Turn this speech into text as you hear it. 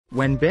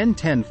When Ben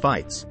 10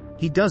 fights,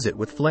 he does it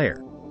with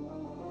flair.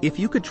 If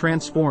you could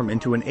transform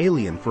into an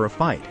alien for a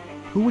fight,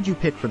 who would you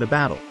pick for the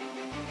battle?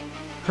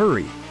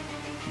 Hurry!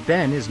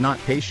 Ben is not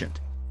patient.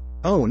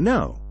 Oh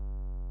no!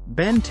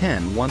 Ben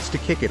 10 wants to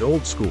kick it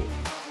old school.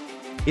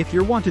 If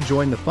you want to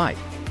join the fight,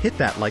 hit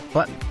that like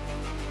button.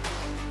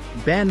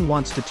 Ben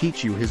wants to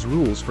teach you his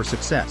rules for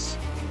success.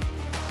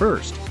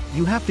 First,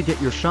 you have to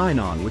get your shine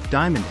on with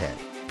Diamond Head.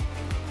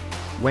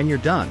 When you're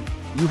done,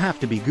 you have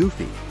to be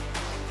goofy.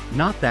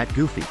 Not that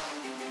goofy.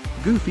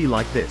 Goofy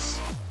like this.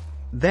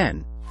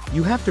 Then,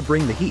 you have to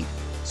bring the heat,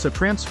 so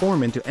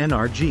transform into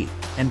NRG,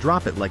 and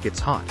drop it like it's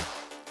hot.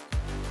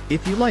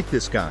 If you like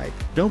this guide,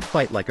 don't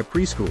fight like a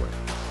preschooler.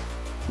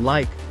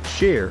 Like,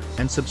 share,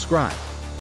 and subscribe.